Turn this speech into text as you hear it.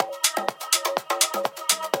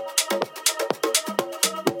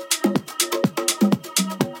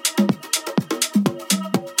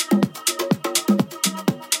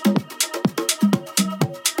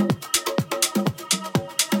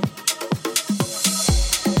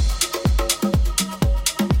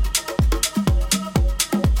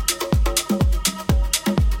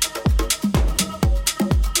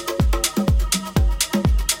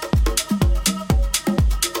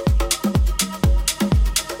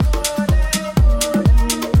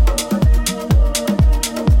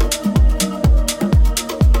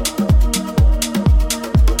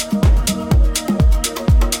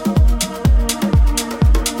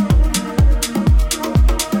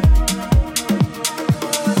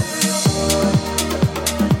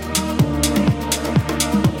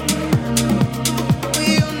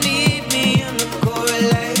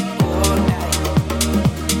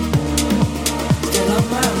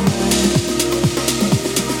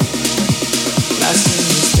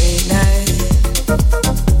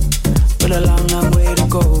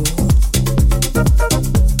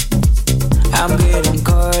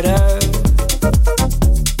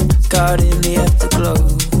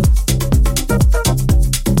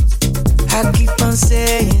on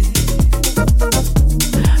saying,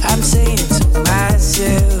 I'm saying to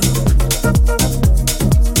myself,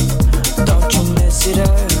 don't you mess it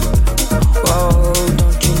up. Oh,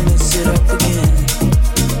 don't you mess it up again.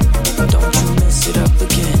 Don't you mess it up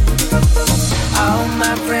again. All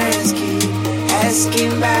my friends keep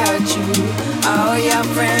asking about you. All your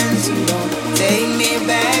friends who don't take me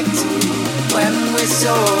back to when we're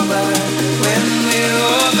sober, when we're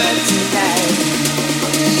over tonight.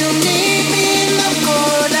 You need me in the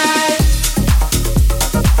cold night.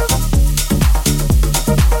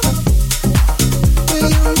 You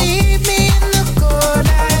need me in the cold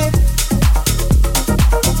night.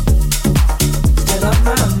 Still on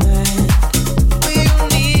my mind. You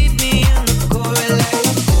need me in the cold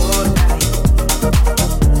light, cold night.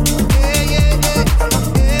 Yeah, yeah, yeah,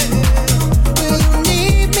 yeah. You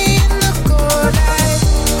need me in the cold night.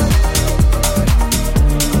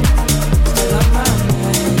 Still on my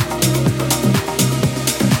mind.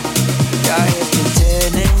 Your head's been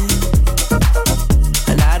turning,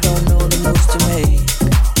 and I don't know the moves to make.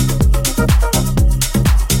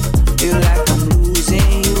 Feel like I'm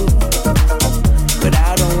losing you, but I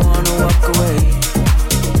don't wanna walk away.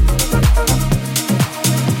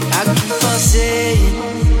 I keep on saying,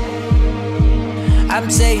 I'm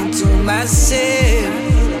saying to myself,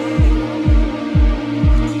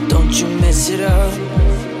 don't you mess it up.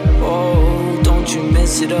 Oh, don't you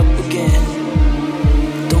mess it up again.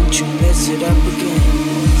 Don't you mess it up again.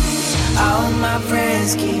 All my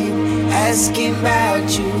friends keep asking about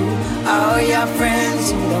you. All your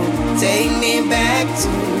friends who don't take me back to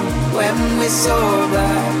when we're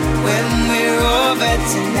sober, when we're over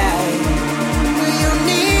tonight. You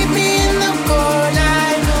need me in the cold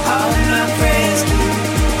night. All my friends keep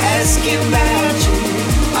asking about you.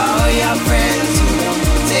 All your friends who don't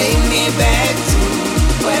take me back to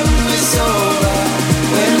when we're sober,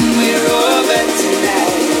 when we're over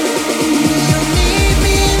tonight. You need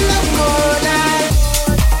me in the cold night.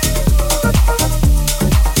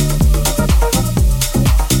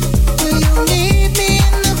 You need me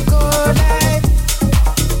in the cold night.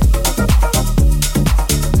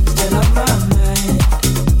 Still on my mind.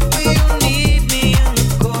 You need me in the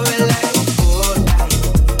cold light, cold night.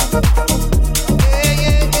 Yeah,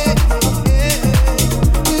 yeah, yeah, yeah.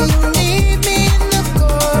 You need me in the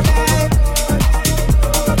cold night.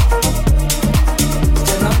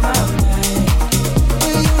 Still on my mind.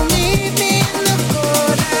 You need me in the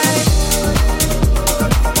cold night. You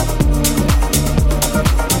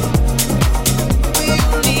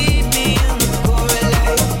need me in the cold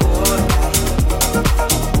light, cold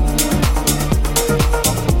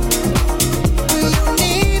night. You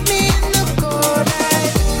need me in the cold night.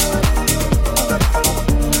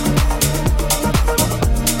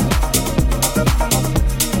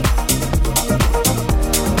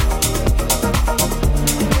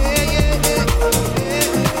 Yeah, yeah, yeah,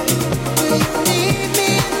 yeah. You need me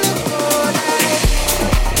in the cold night.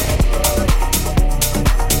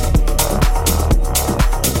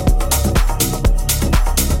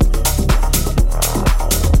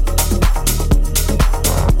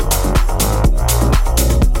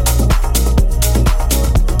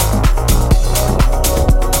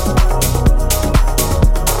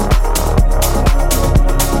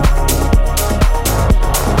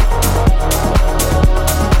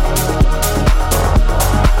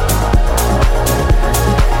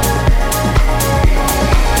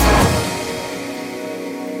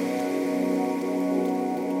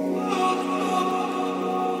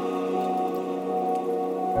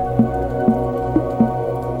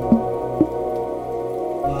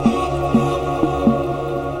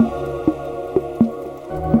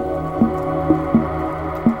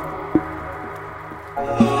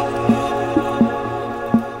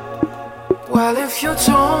 Well, if you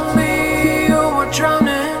told me you were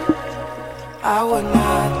drowning, I would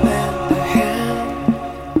not lend a hand.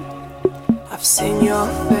 I've seen your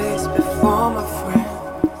face before, my friend,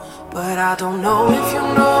 but I don't know if you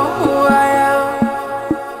know who I am.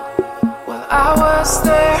 Well, I was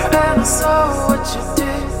there and I saw what you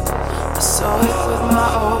did. I saw it with my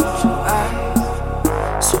own two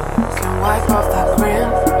eyes. So you can wipe off that grin.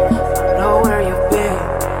 I know where you've been.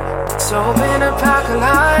 It's all been a pack of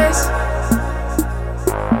lies.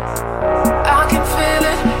 I can feel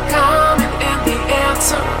it coming in the air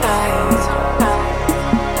tonight.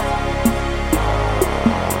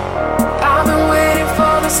 I've been waiting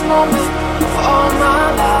for this moment for all my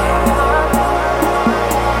life.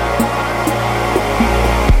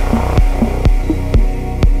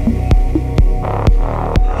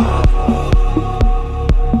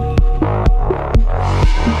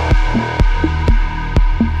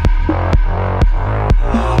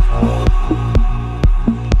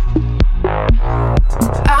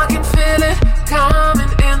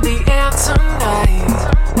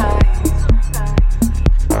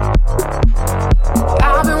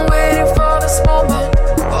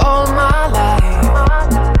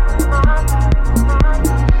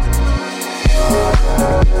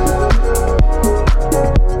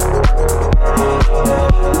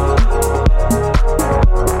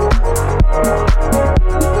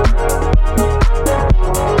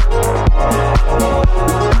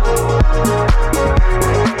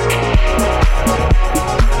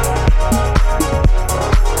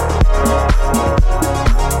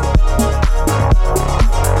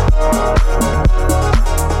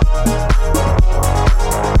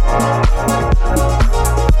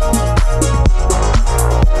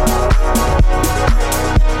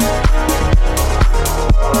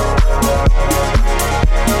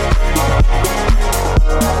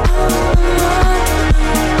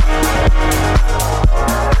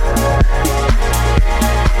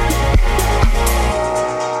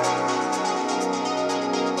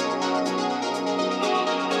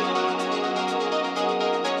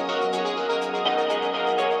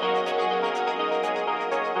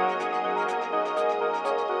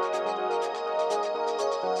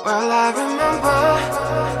 Well, I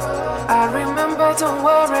remember, don't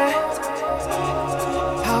worry.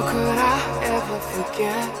 How could I ever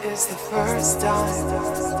forget? It's the first time,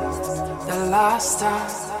 the last time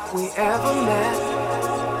we ever met.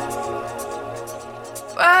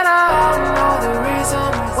 But I know the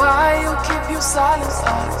reason why you keep your silence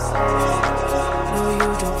up. No, you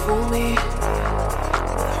don't fool me.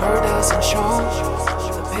 The hurt doesn't show,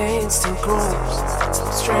 the pain still grows.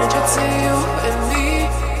 Some stranger to you and me.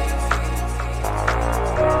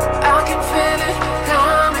 I can feel it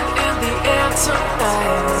coming in the air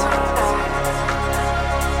tonight.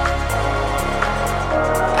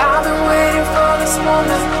 I've been waiting for this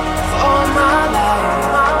moment all my life.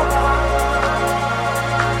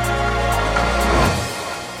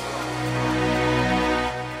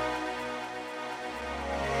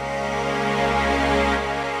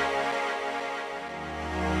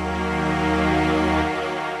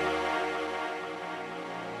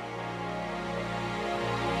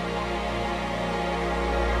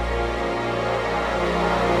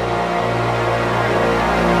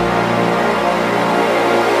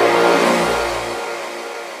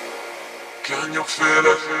 Can you feel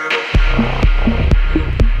it?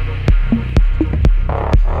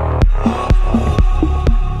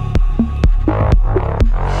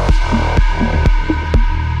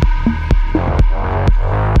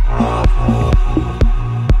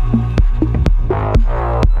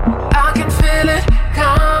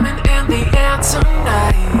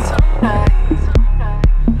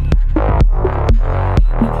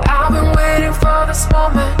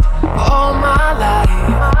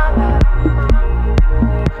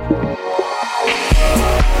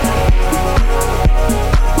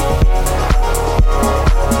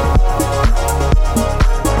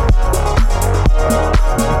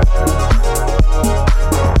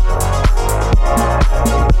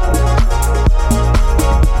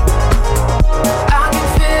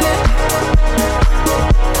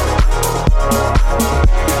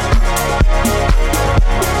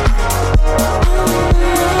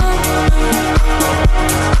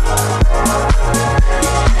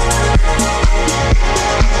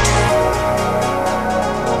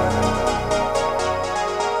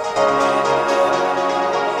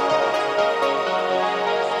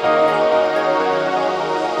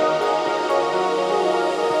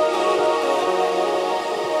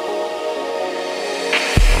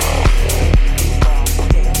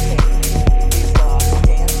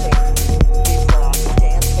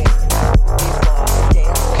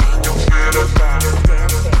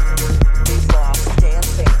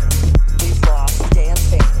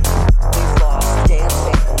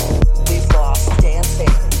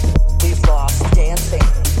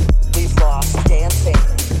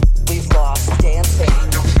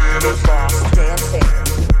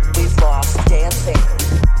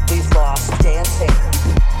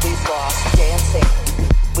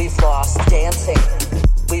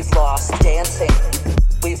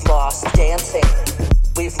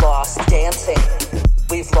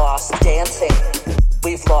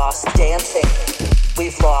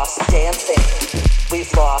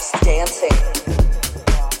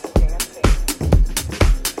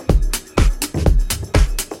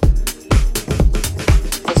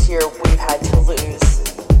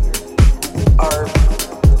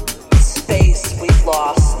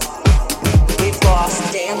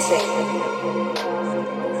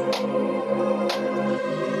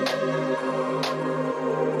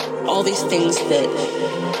 All these things that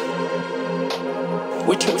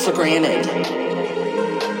we took for granted.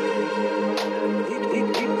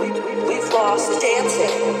 We've lost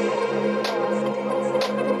dancing.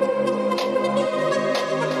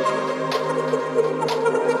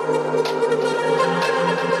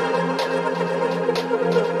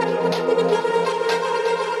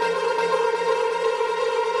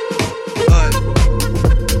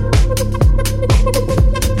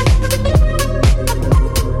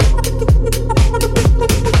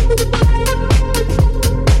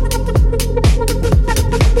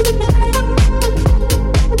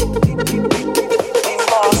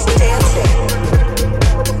 Lost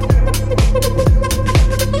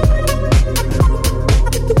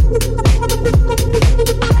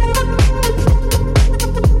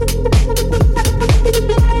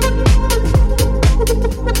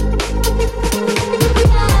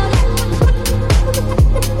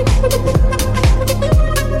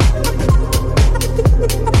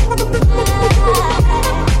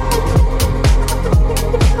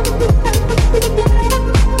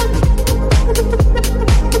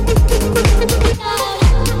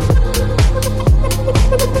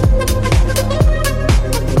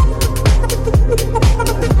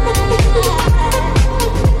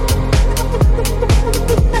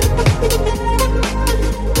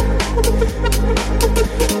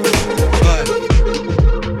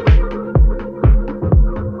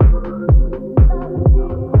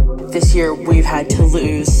this year we've had to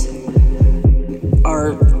lose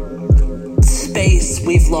our space,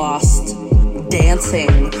 we've lost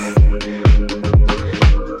dancing.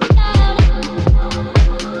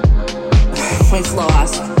 We've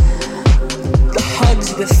lost the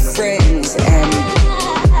hugs with friends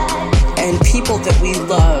and people that we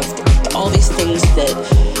loved, all these things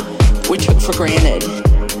that we took for granted.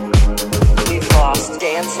 We've lost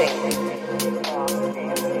dancing.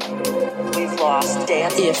 We've lost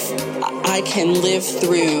dancing. If I can live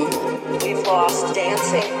through, we've lost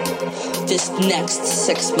dancing. This next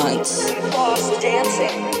 6 months, we've lost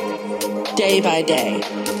dancing. Day by day,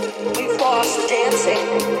 we've lost dancing.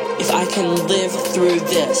 If I can live through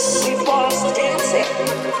this, we've lost dancing.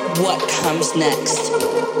 What comes next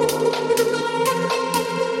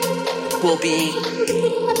will be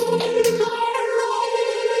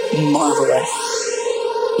marvelous.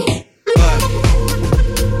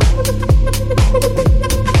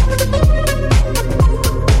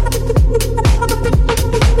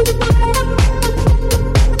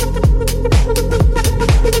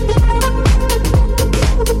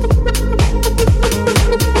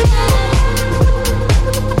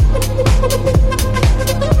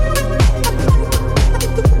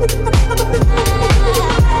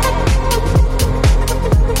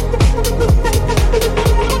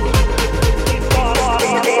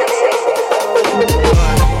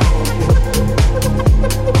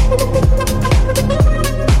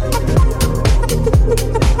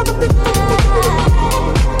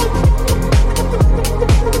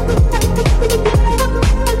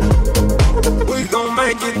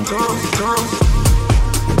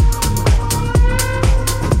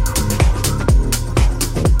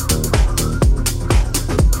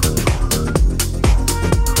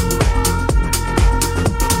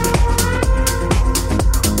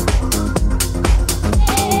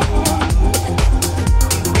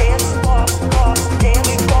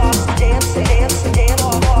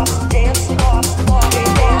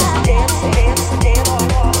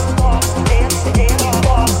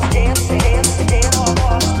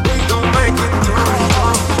 make it.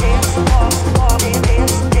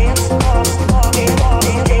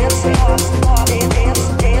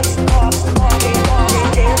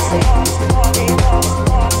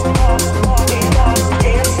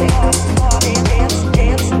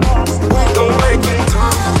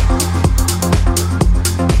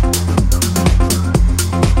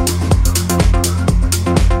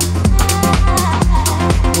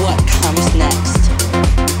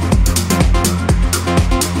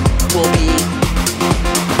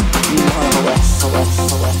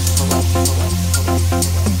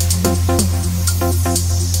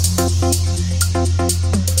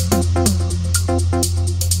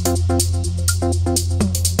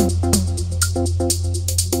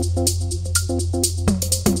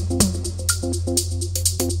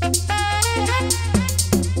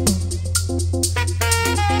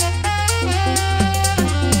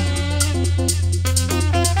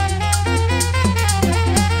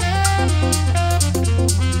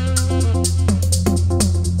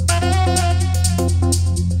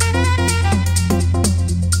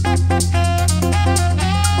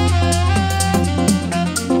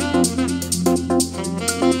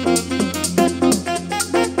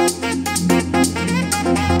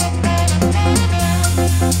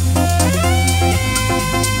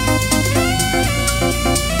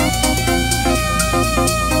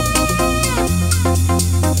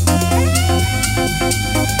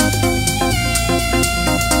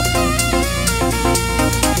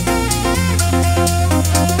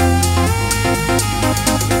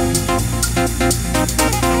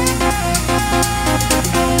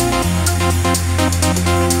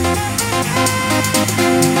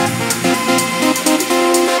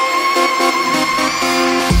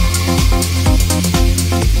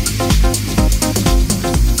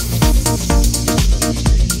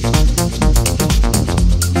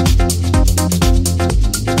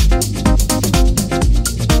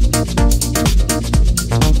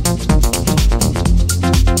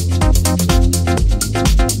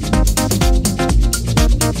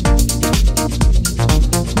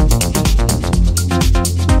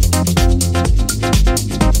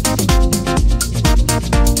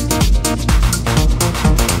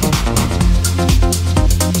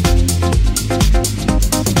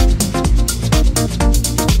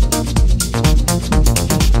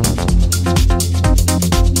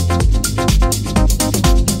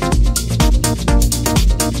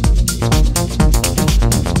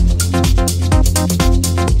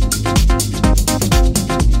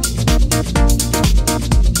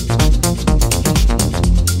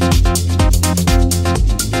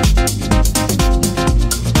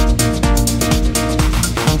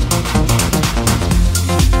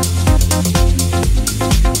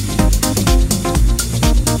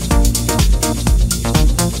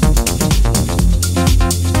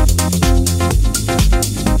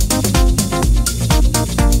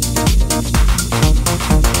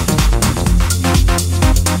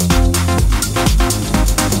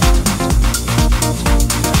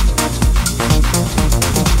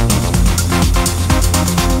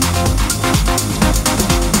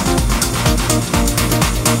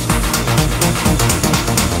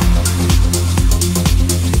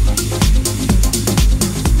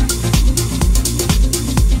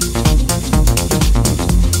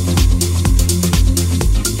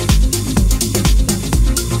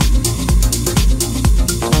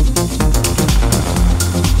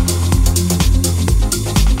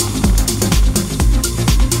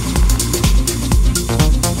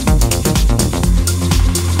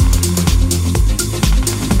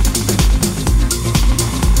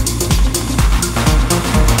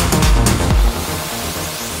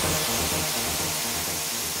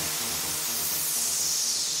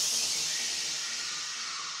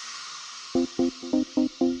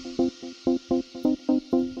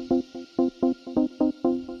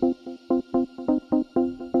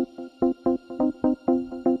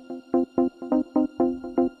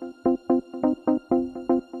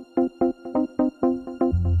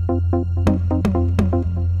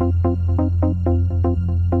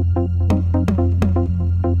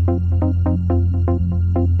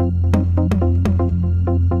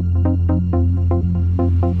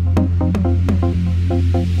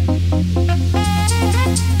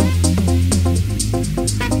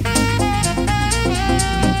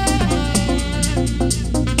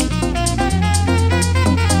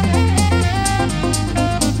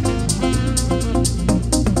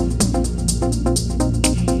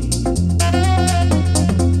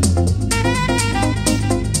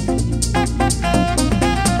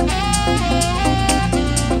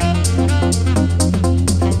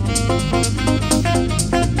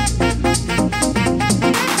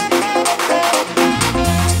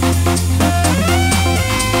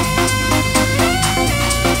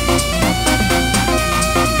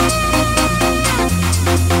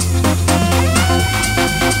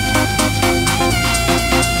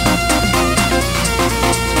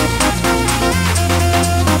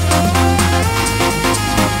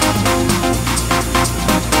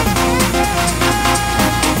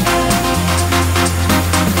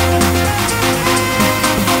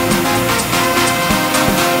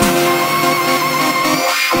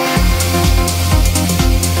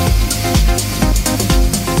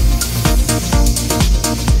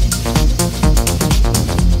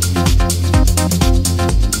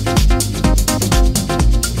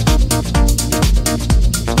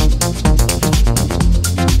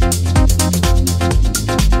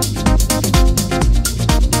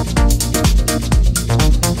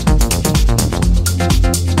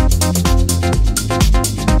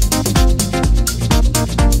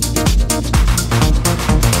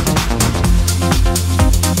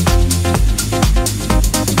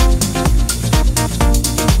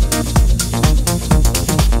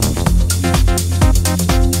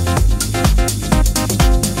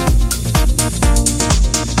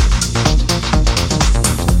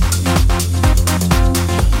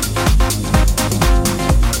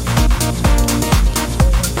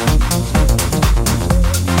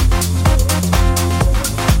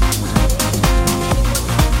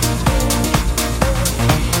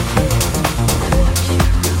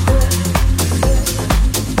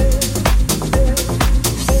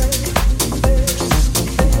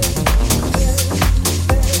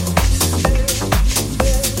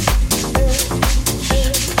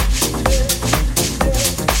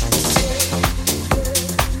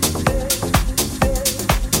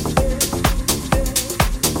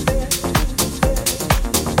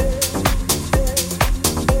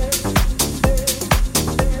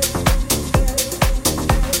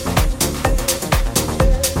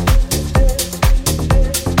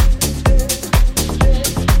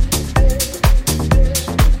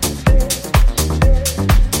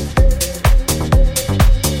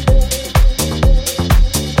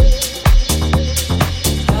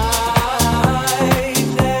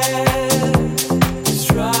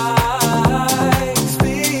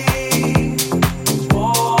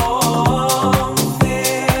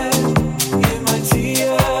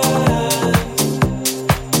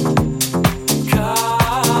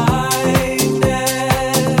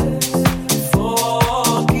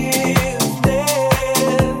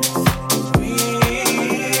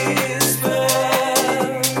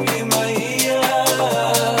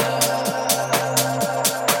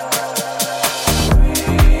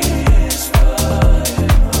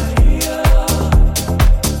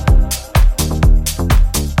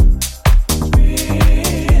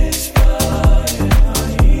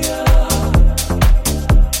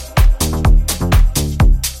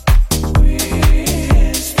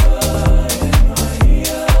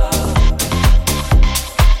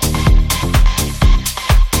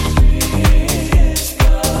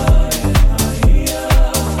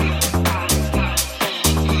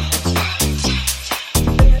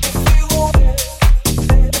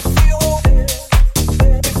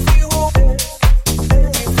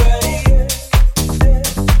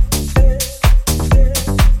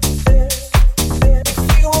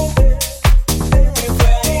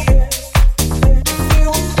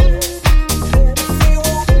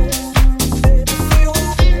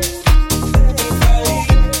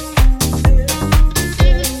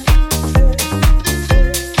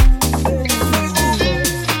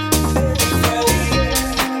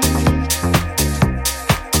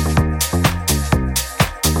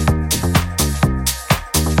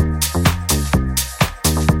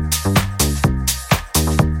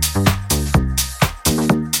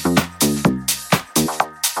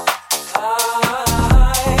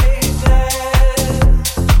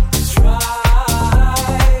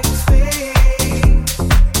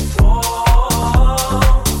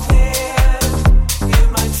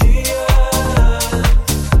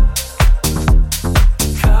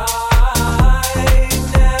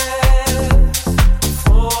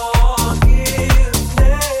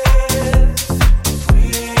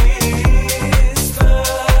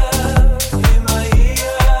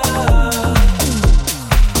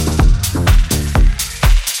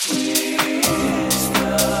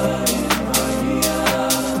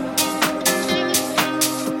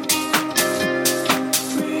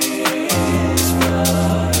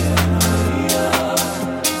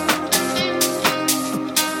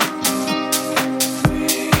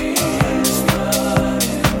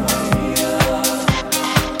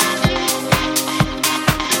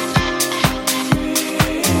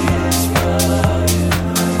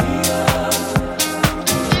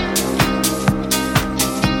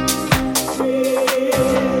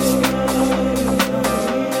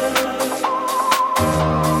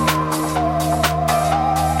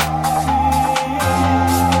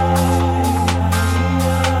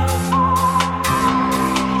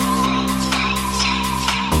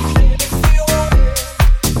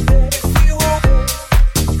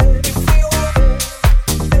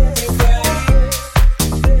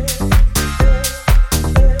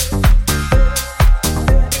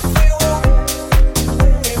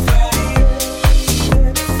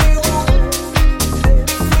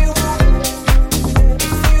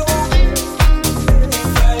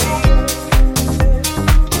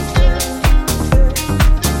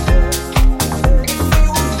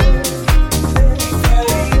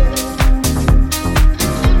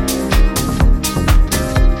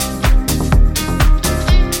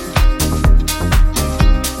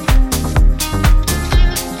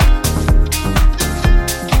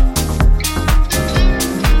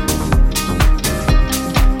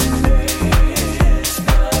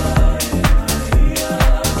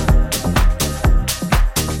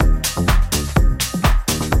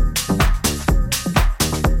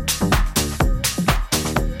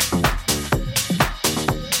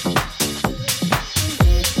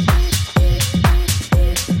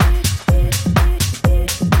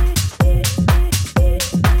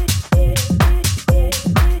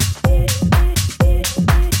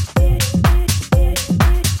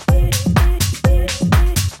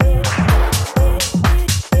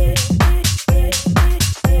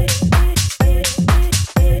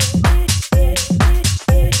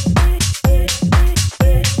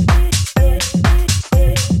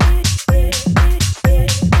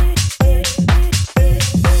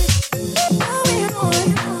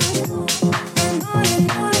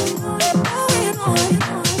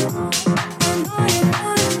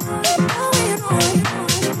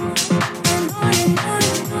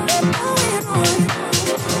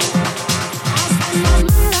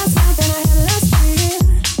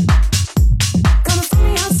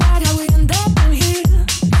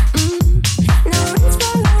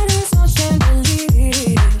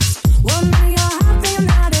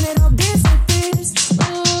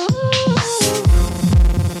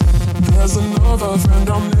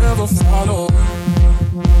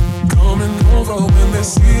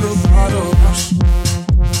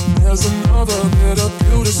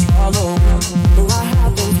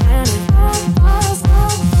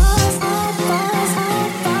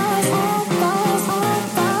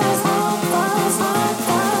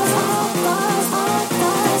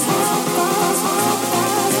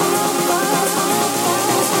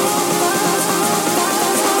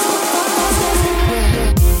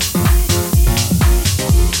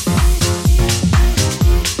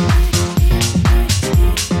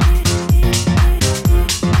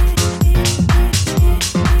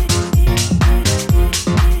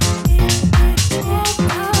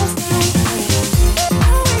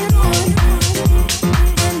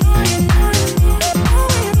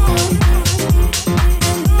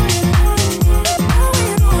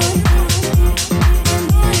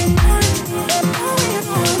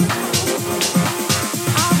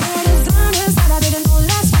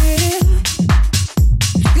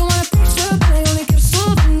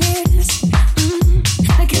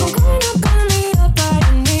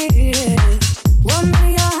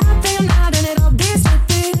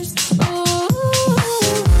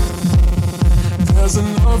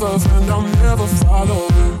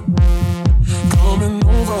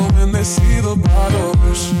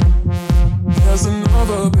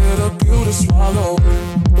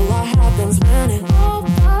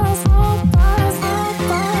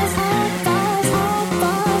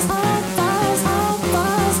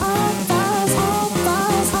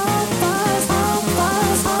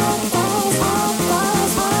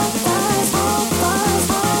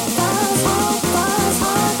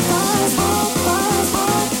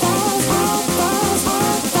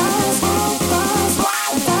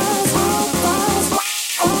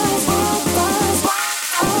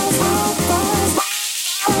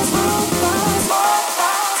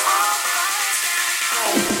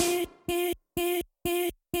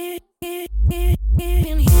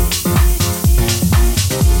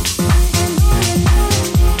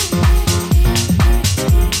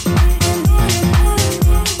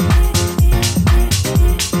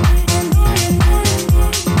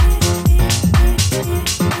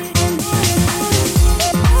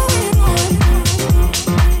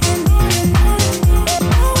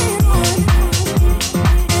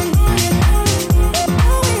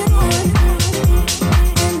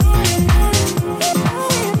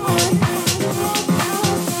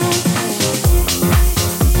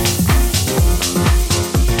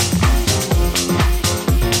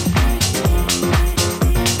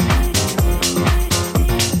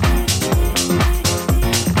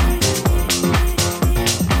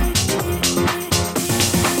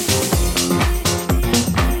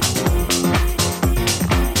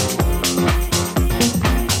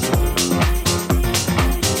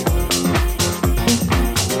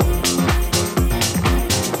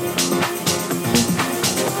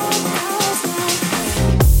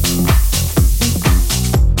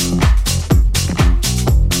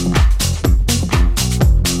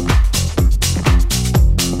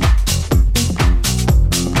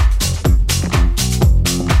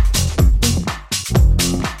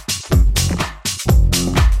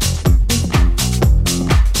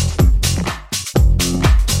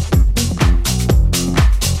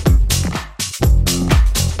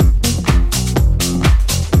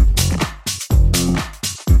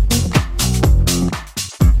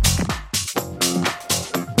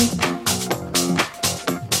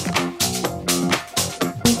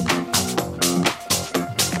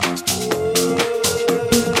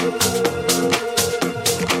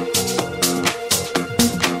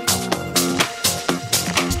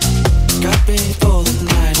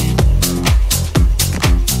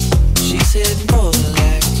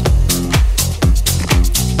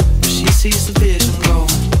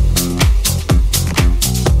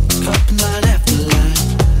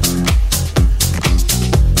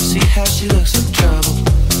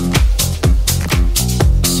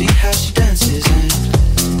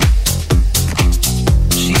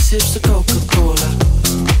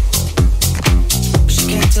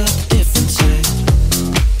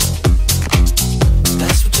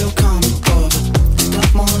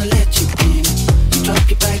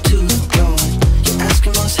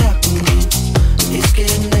 It's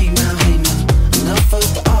getting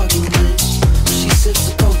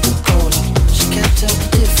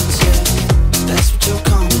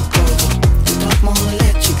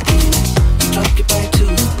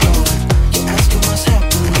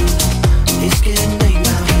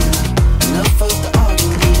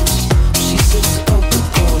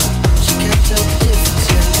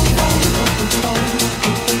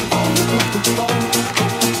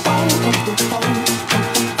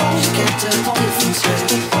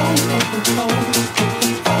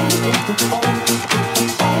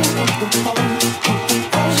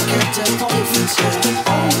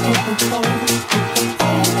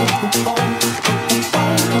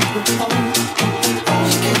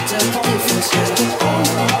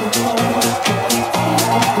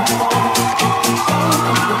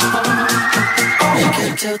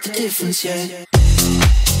Tell the difference yet.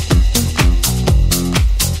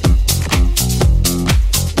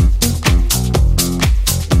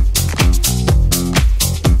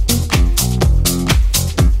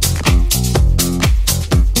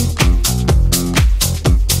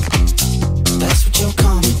 That's what you're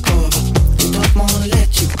coming for, but they don't wanna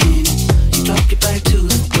let you in. You drop your back to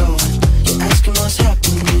the door and you're asking what's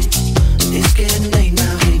happening. It's getting late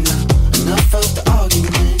now, hey now, enough of the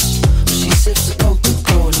arguments. She sips the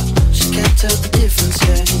Coca-Cola, she can't tell the difference.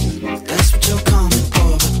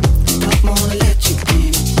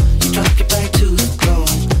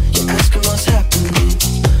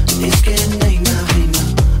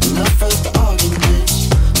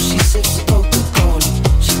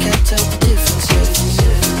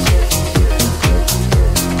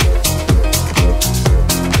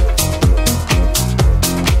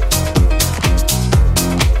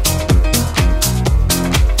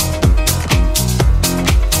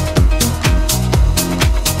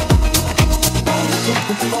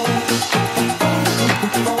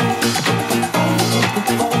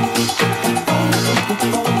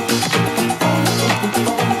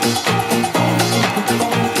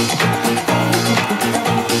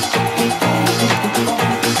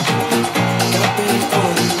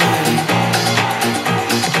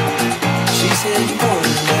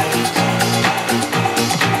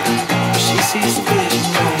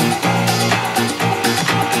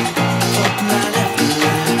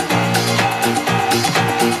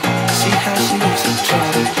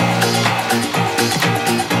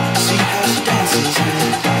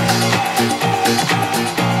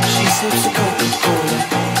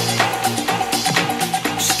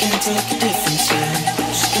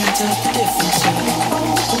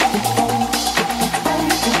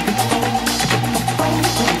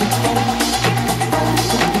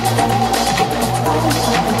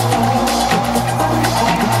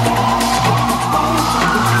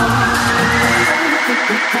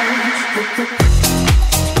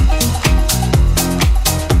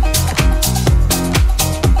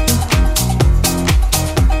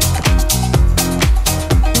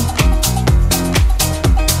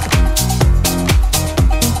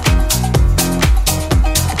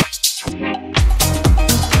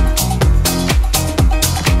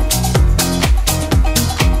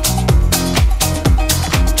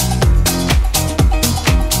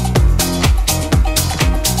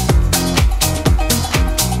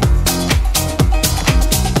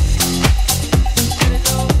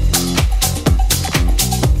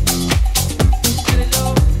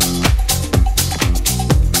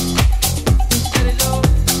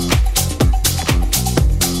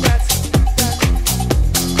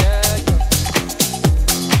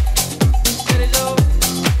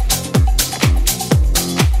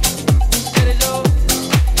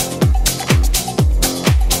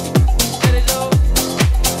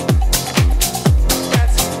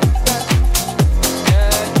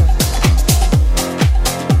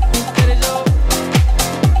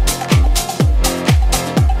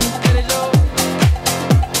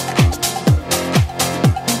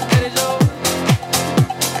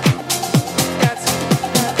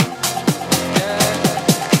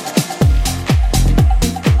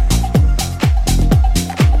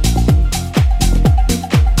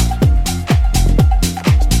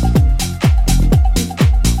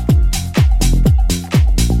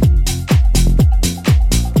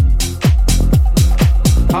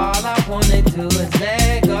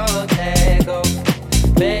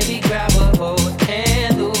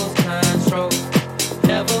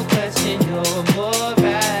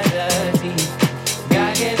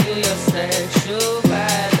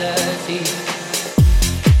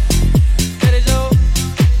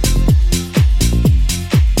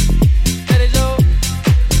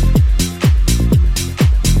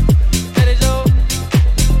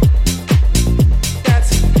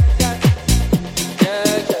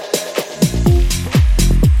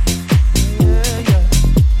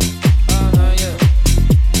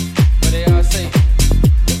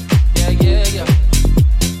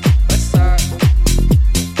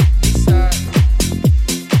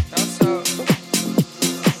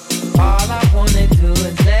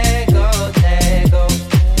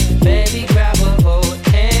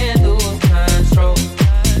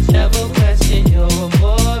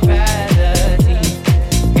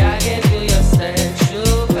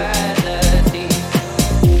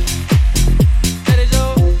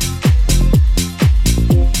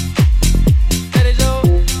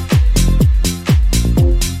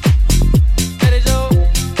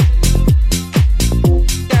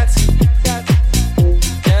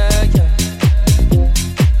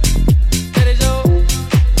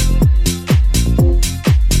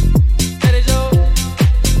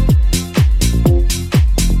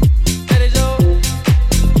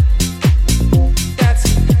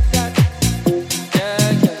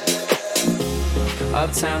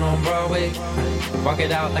 uptown on Broadway. Walk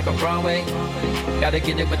it out like a Broadway. Gotta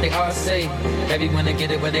get it what they all say. Everyone to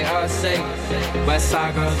get it what they all say. West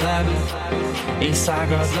side girls love me. East side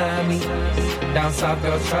girls love me. Down south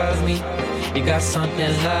girls trust me. You got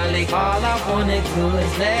something lovely. All I wanna do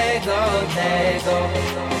is let go, let go.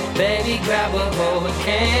 Baby, grab a hold,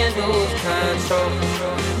 can't lose control.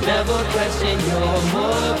 Never question your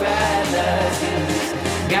morality.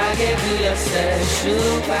 God gave you your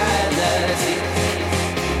sexuality.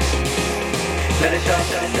 Let it show, let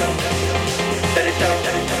it show, let it show,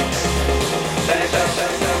 let it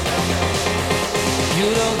show. You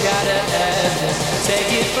don't gotta ever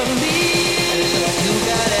take it from me. You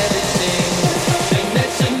got everything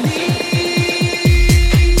that you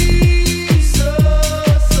need. So.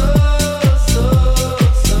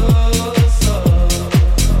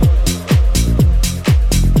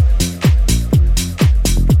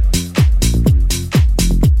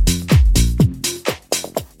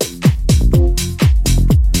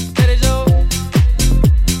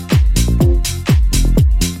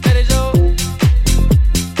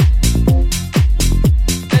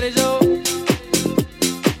 Let it go.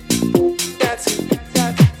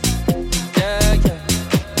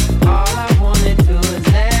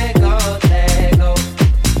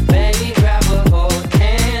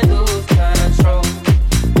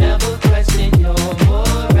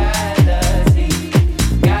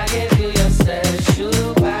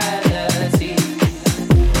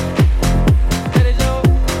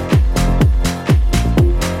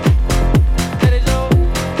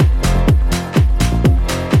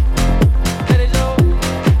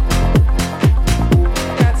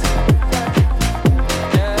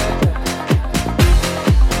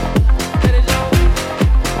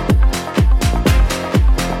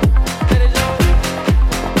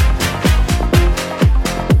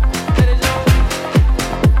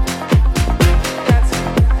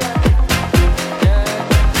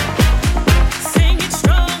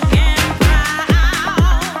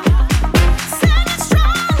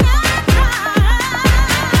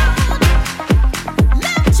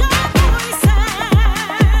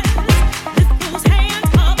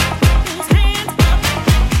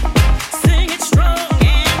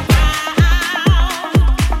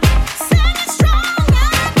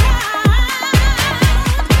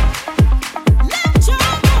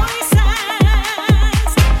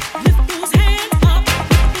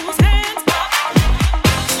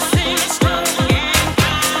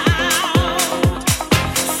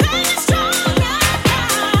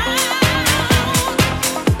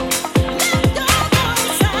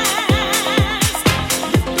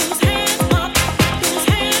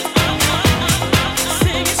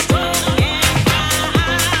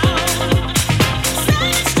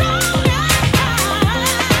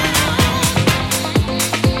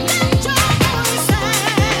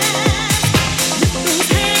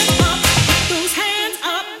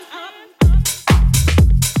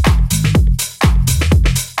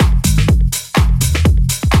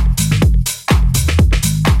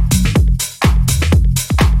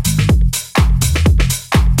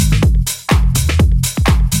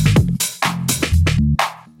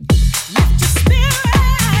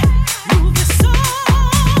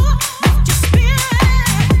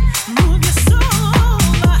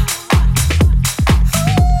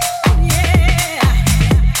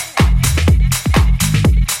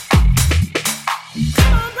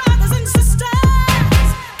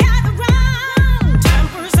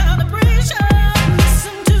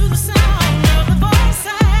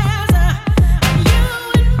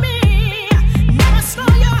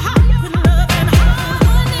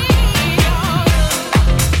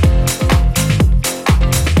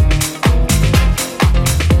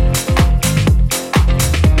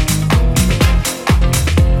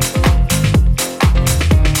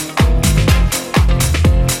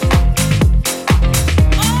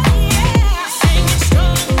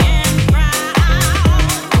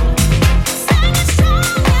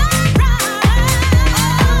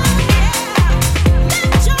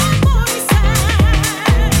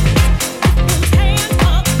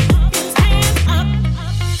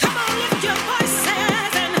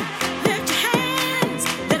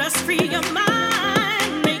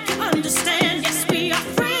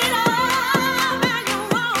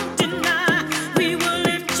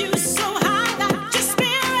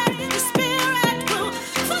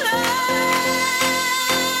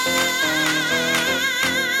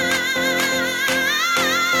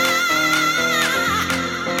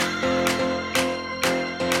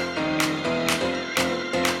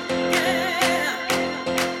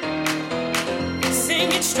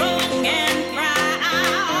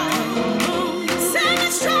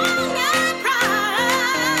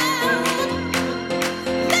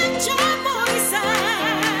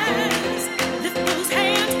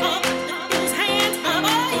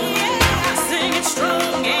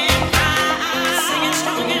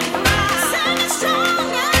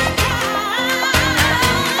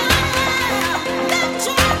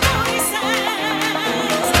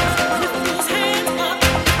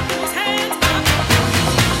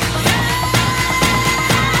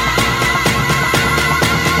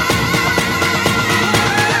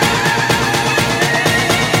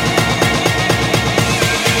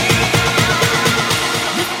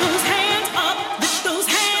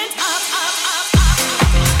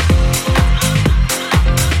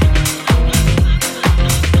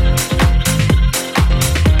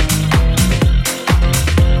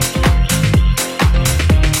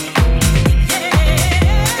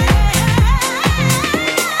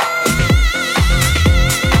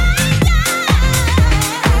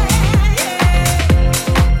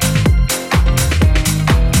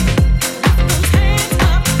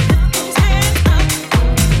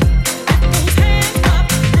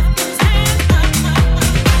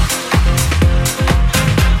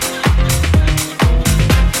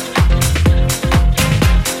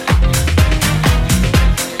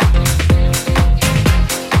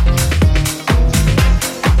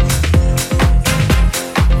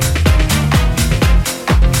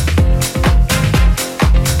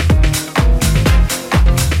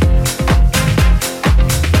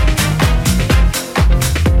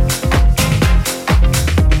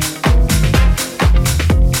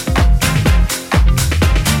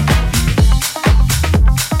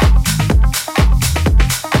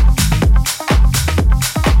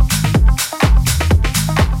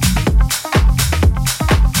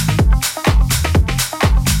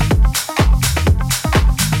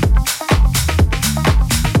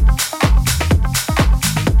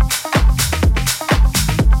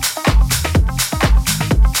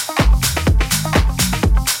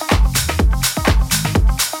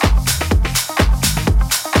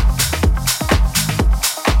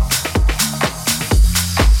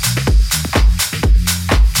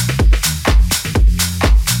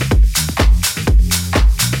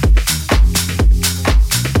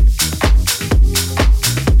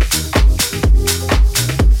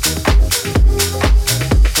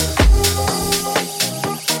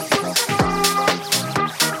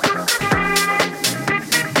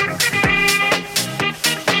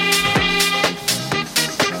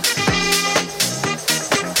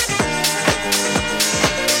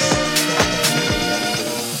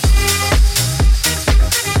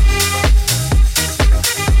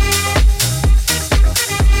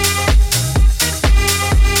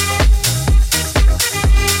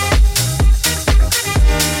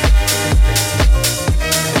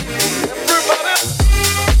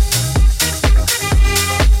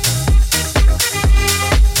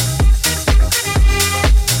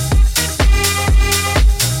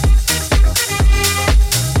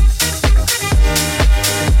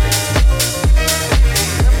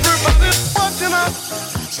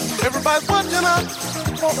 Everybody's watching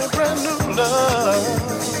us for a brand new love.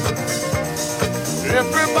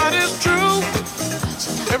 Everybody's true.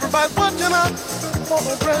 Everybody's watching us for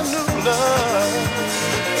a brand new love.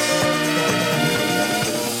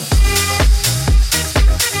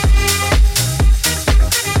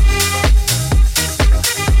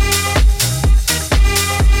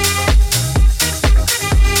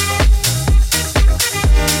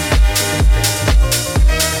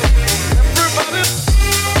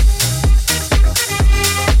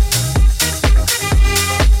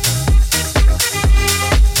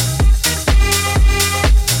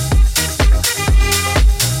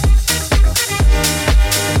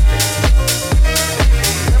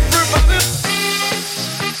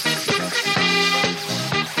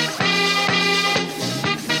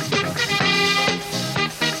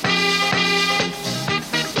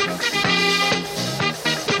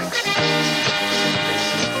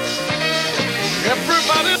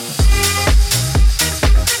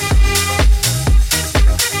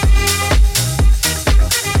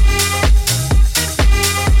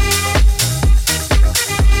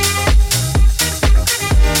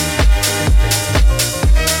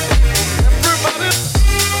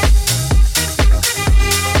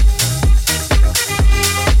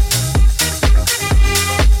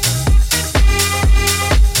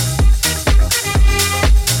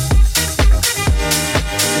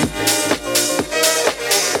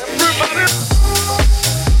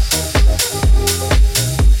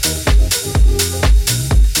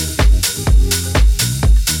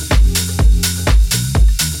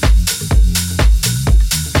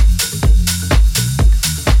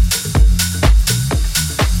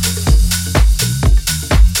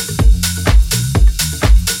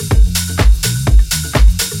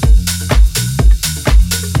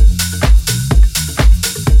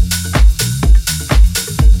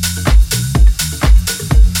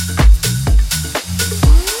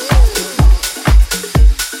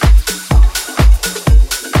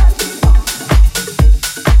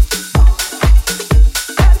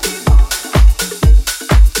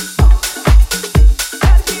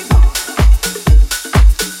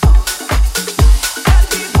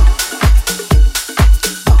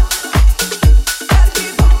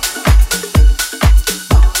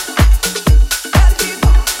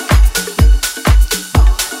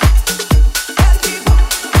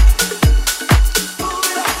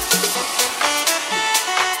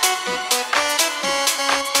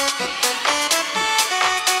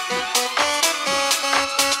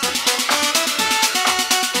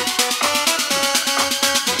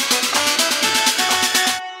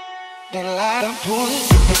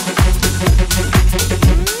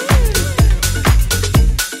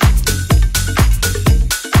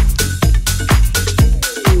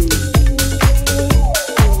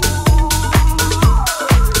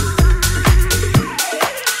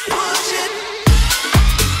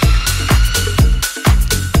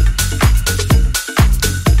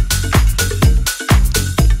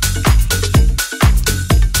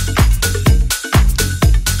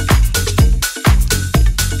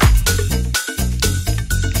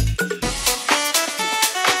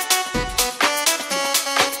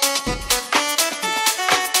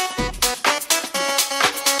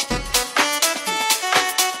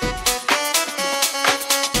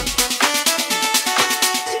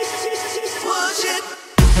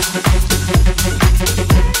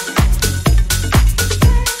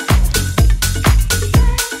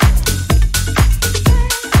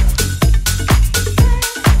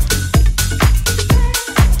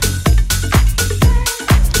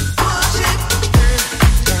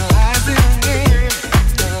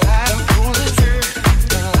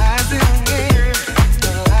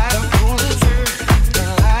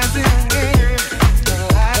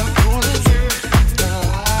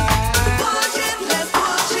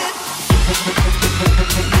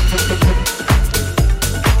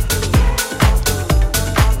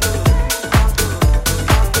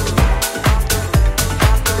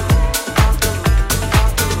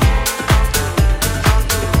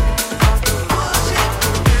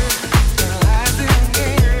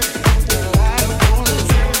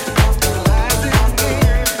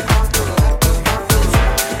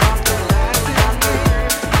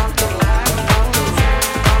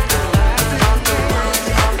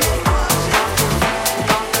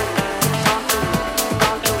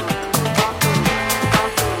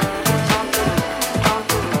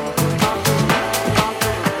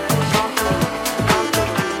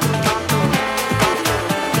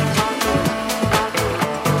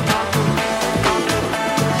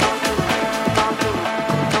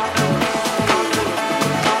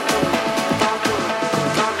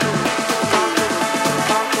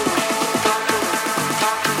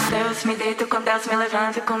 Deus me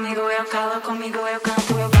levanta, comigo eu calo, comigo eu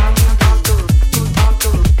canto, eu bato no ponto, ponto,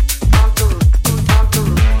 ponto, ponto, ponto, ponto, ponto,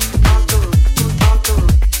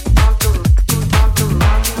 ponto, bato no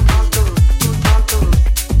ponto, ponto,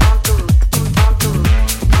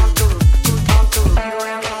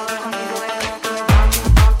 ponto,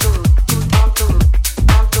 ponto, ponto, ponto,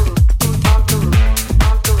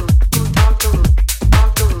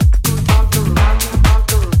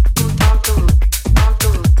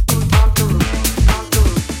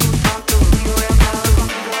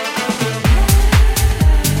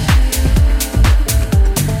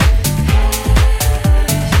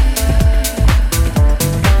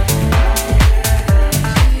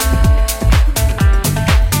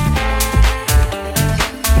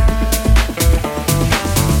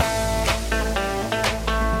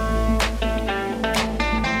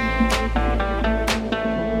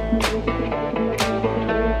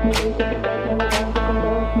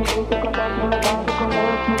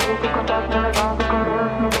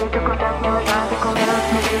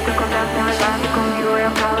 comigo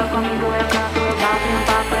eu calo, comigo eu canto, eu bato no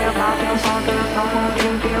ponto, ponto,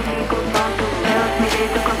 ponto, ponto, ponto, ponto, ponto, bato no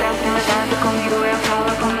ponto, ponto, ponto, ponto, comigo eu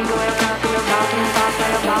calo, comigo eu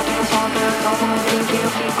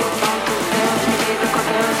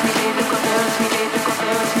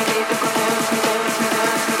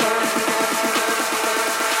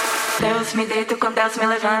Deus me deito com Deus me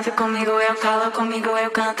levanta, comigo eu calo, comigo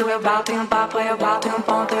eu canto, eu bato em um papo, eu bato em um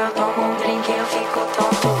ponto, eu tomo um drink, eu fico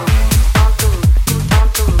tonto.